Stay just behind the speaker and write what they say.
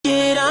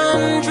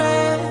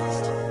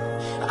undressed.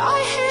 I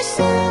hear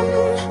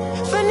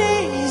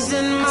symphonies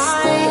in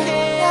my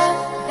head.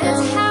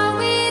 That's how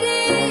it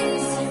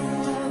is,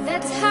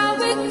 that's how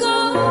it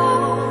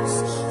goes.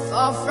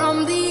 Far from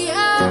the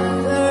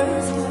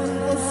others,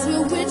 but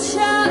through each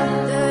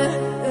other.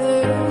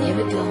 Here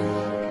we go.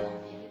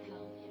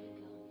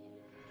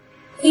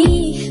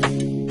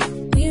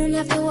 We don't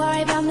have to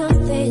worry about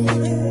nothing,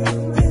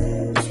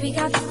 'cause we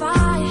got the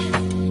fire,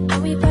 and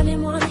we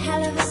burning one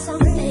hell of a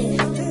something.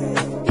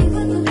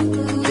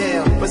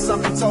 Yeah, but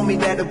something told me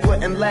that it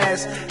wouldn't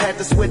last. Had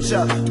to switch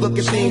up, look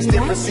at things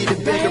different, see the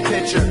bigger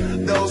picture.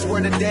 Those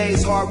were the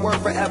days, hard work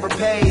forever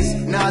pays.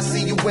 Now I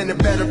see you in a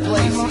better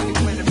place.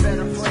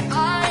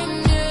 I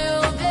knew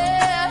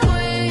that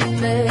we'd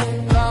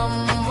become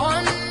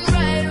one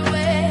right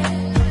away.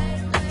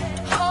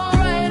 Oh,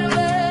 right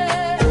away.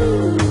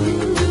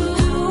 Too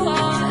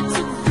hard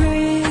to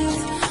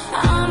breathe,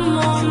 I'm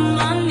on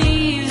my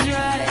knees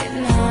right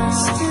now.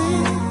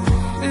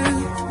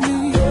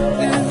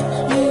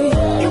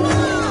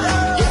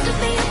 Used to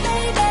be a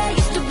baby,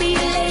 used to be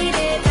a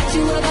lady, thought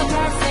you were the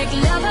perfect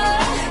lover.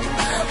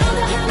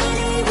 Wonder how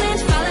many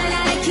wins falling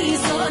out of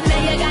keys, so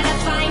now you gotta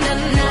find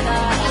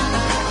another.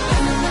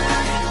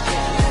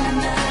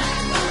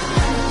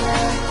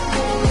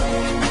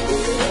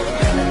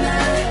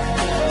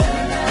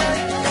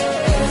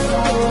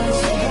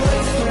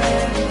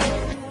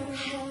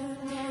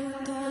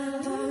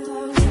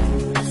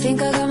 I think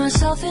I got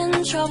myself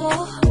in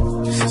trouble,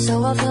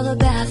 so I fill the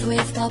bath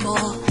with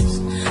bubbles.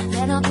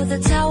 Then I put the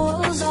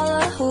towels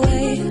all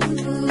away.